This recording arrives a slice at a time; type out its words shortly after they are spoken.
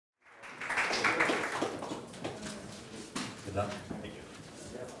Good luck. Thank you.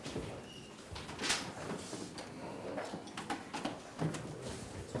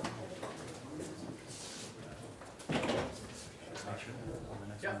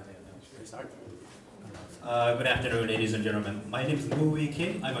 Good afternoon, ladies and gentlemen. My name is Moo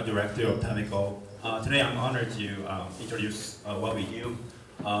Kim. I'm a director of Tamecco. Today I'm honored to introduce what we do,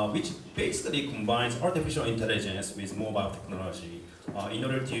 which basically combines artificial intelligence with mobile technology in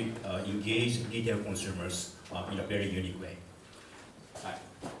order to engage retail consumers in a very unique way.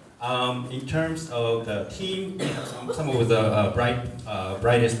 In terms of the team, we have some of the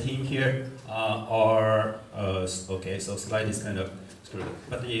brightest team here okay, so slide is kind of screwed up.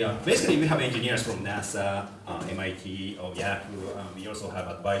 But basically we have engineers from NASA, MIT, Yahoo. We also have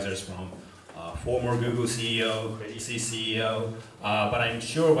advisors from former Google CEO, Credit Suisse CEO. But I'm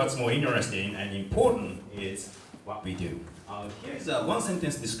sure what's more interesting and important is what we do. Here's a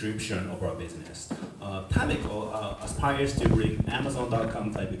one-sentence description of our business. Tamecco aspires to bring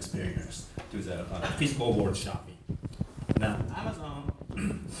Amazon.com type experience to the physical world shopping. Now, Amazon,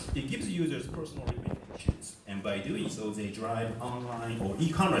 it gives users personal recommendations, and by doing so, they drive online or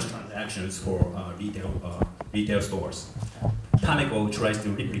e-commerce transactions for retail stores. Tamecco tries to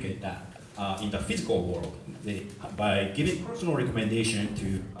replicate that in the physical world by giving personal recommendation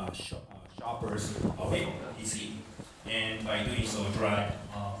to shoppers away from the PC. And by doing so, drive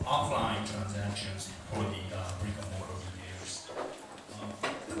offline transactions for the brick-and-mortar retailers.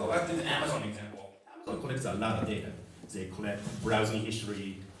 To go back to the Amazon example, Amazon collects a lot of data. They collect browsing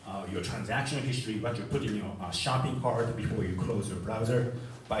history, your transaction history, what you put in your shopping cart before you close your browser.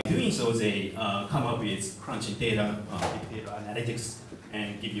 By doing so, they come up with crunching data, big data analytics,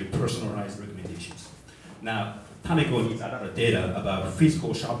 and give you personalized recommendations. Now, Tamecco needs a lot of data about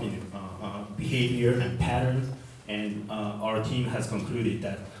physical shopping behavior and pattern. And our team has concluded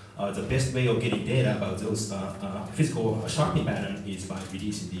that the best way of getting data about those physical shopping patterns is by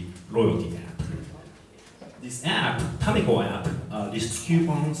releasing the loyalty app. This app, Tamecco app, lists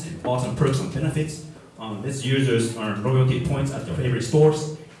coupons and awesome perks and benefits. Lets users earn loyalty points at their favorite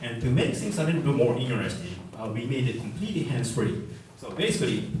stores. And to make things a little bit more interesting, we made it completely hands-free. So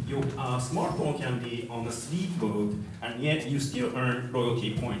basically, your smartphone can be on the sleep mode, and yet you still earn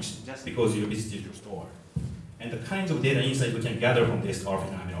loyalty points just because you visited your store. And the kinds of data insights we can gather from this are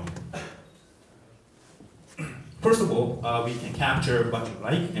phenomenal. First of all, we can capture what you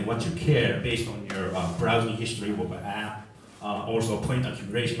like and what you care based on your browsing history of an app, also point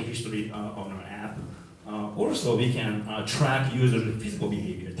accumulation history on our app. Also, we can track users' physical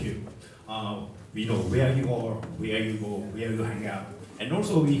behavior too. We know where you are, where you go, where you hang out, and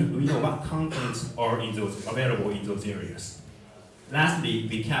also we know what contents are available in those areas. Lastly,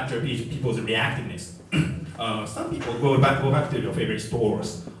 we capture people's reactiveness. Some people go back to their favorite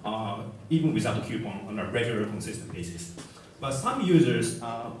stores, even without a coupon on a regular, consistent basis. But some users,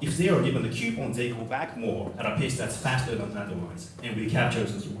 if they are given the coupon, they go back more at a pace that's faster than otherwise. And we capture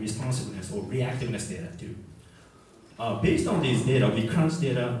this responsiveness or reactiveness data too. Based on this data, we crunch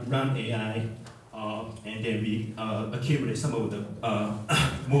data, run AI, and then we accumulate some of the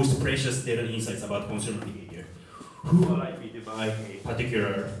most precious data insights about consumer behavior. Who are likely to buy a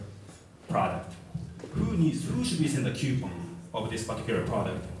particular product? Who should we send a coupon of this particular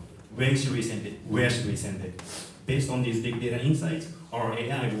product? When should we send it? Where should we send it? Based on these big data insights, our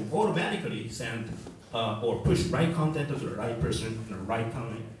AI will automatically send or push right content to the right person in the right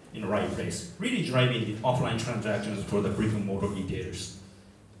time, in the right place, really driving the offline transactions for the brick-and-mortar retailers.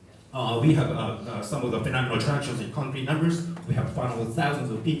 We have some of the phenomenal attractions in concrete numbers. We have funneled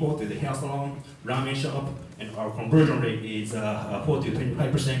thousands of people to the hair salon, ramen shop, and our conversion rate is 4 to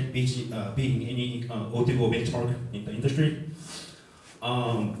 25%, beating any OTO benchmark in the industry.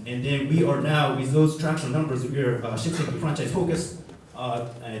 And then we are now, with those traction numbers, we are shifting to franchise focus.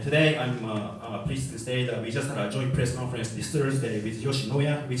 Today, I'm pleased to say that we just had a joint press conference this Thursday with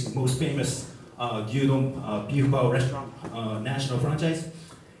Yoshinoya, which is the most famous gyudon beef bao restaurant national franchise.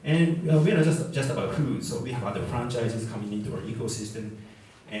 And we are just about food, so we have other franchises coming into our ecosystem.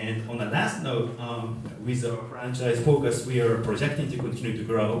 And on the last note, with our franchise focus, we are projecting to continue to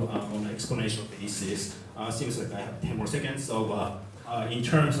grow on an exponential basis. Seems like I have 10 more seconds. So in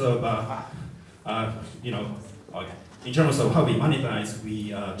terms of in terms of how we monetize, we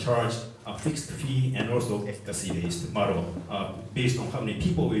charge a fixed fee and also efficacy-based model. Based on how many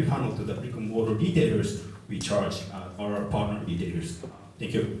people we funnel to the brick-and-mortar retailers, we charge our partner retailers.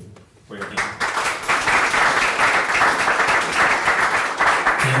 Thank you for your attention.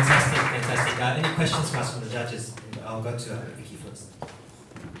 Fantastic, fantastic. Any questions for us from the judges? I'll go to Vicky first.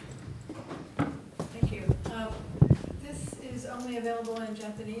 Thank you. This is only only available in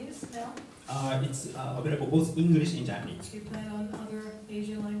Japanese now? It's available both English and Japanese. Do you plan on other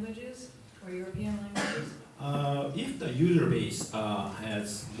Asian languages or European languages? If the user base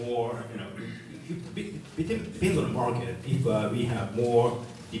has more, it depends on the market. If we have more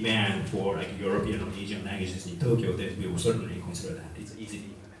demand for like European or Asian languages in Tokyo, then we will certainly consider that. It's easy.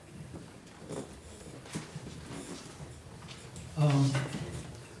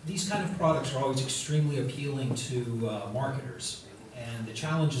 These kind of products are always extremely appealing to marketers, and the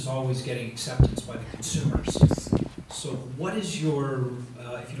challenge is always getting acceptance by the consumers. So what is your,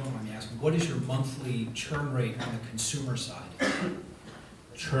 if you don't mind me asking, what is your monthly churn rate on the consumer side?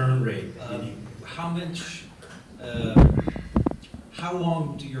 Churn rate? How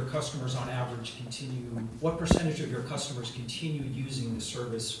long do your customers on average continue, what percentage of your customers continue using the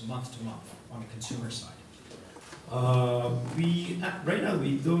service month to month on the consumer side? Right now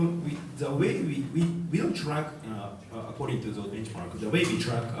we don't track according to those benchmarks. The way we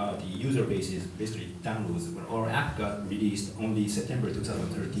track the user base is basically downloads. When our app got released only September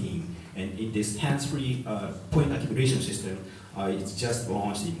 2013, and in this hands-free point accumulation system, it's just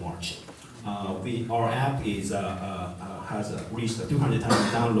launched in March. Our app is has reached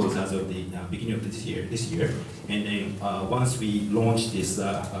 200,000 downloads as of the beginning of this year, and then once we launch this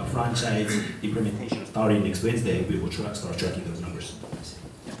franchise implementation starting next Wednesday, we will start tracking those numbers.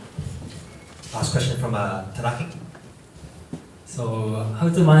 Last question from Tadaki. So how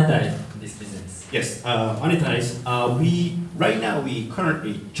to monetize this business? Yes, monetize. Right now we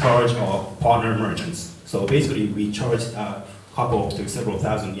currently charge our partner merchants. So basically we charge a couple to several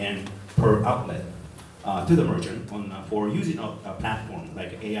thousand yen per outlet to the merchant for using a platform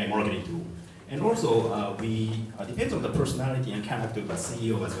like AI marketing tool. And also, depends on the personality and character of the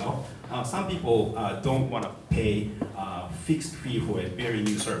CEO as well. Some people don't want to pay fixed fee for a very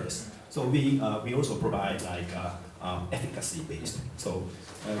new service. So we also provide like efficacy based. So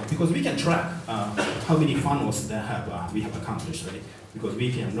because we can track how many funnels that we have accomplished, right? Because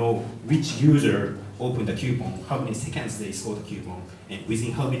we can know which user opened the coupon, how many seconds they saw the coupon, and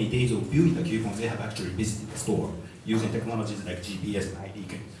within how many days of viewing the coupons they have actually visited the store using technologies like GPS and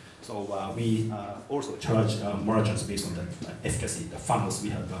ID. So we also charge merchants based on the efficacy, the funnels we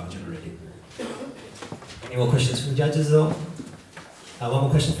have generated. Any more questions from judges though? One more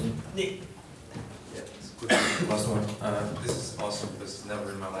question from Nick. Yeah, it's good. Last one. This is awesome because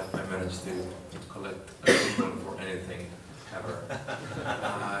never in my life I managed to collect a coupon for anything ever.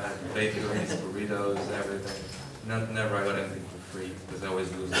 Bakeries, burritos, everything. Never I got anything for free because I always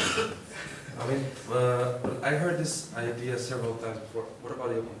lose it. I mean, I heard this idea several times before. What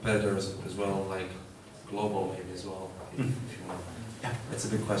about your competitors as well, like global maybe as well? If you want. Yeah, that's a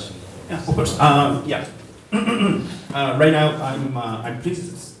big question. Yeah, of course. Yeah. Right now, I'm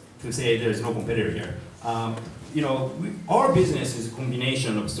pleased to say there's no competitor here. Our business is a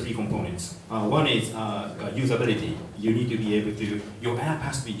combination of three components. One is usability. You need to be able to, your app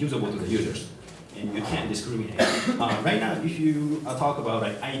has to be usable to the users, and you can't discriminate. Right now, if you talk about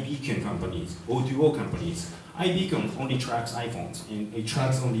like iBeacon companies, O2O companies, iBeacon only tracks iPhones, and it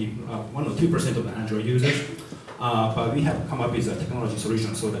tracks only 1 or 2% of the Android users. But we have come up with a technology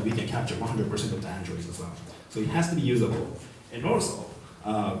solution so that we can capture 100% of the Androids as well. So it has to be usable. And also,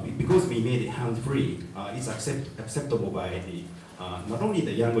 because we made it hand-free, it's acceptable by the, not only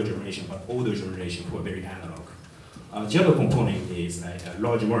the younger generation, but older generation who are very analog. The other component is like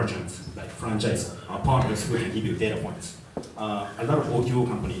large merchants, like franchise partners who can give you data points. A lot of O2O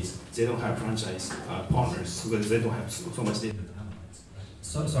companies, they don't have franchise partners, so they don't have so much data to analyze.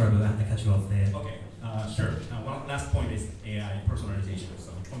 So sorry, but I have to cut you off there. Okay, sure. One last point is AI personalization.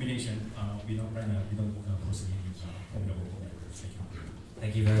 So combination, right now we don't foresee any formidable competitors.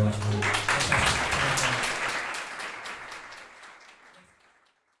 Thank you very much.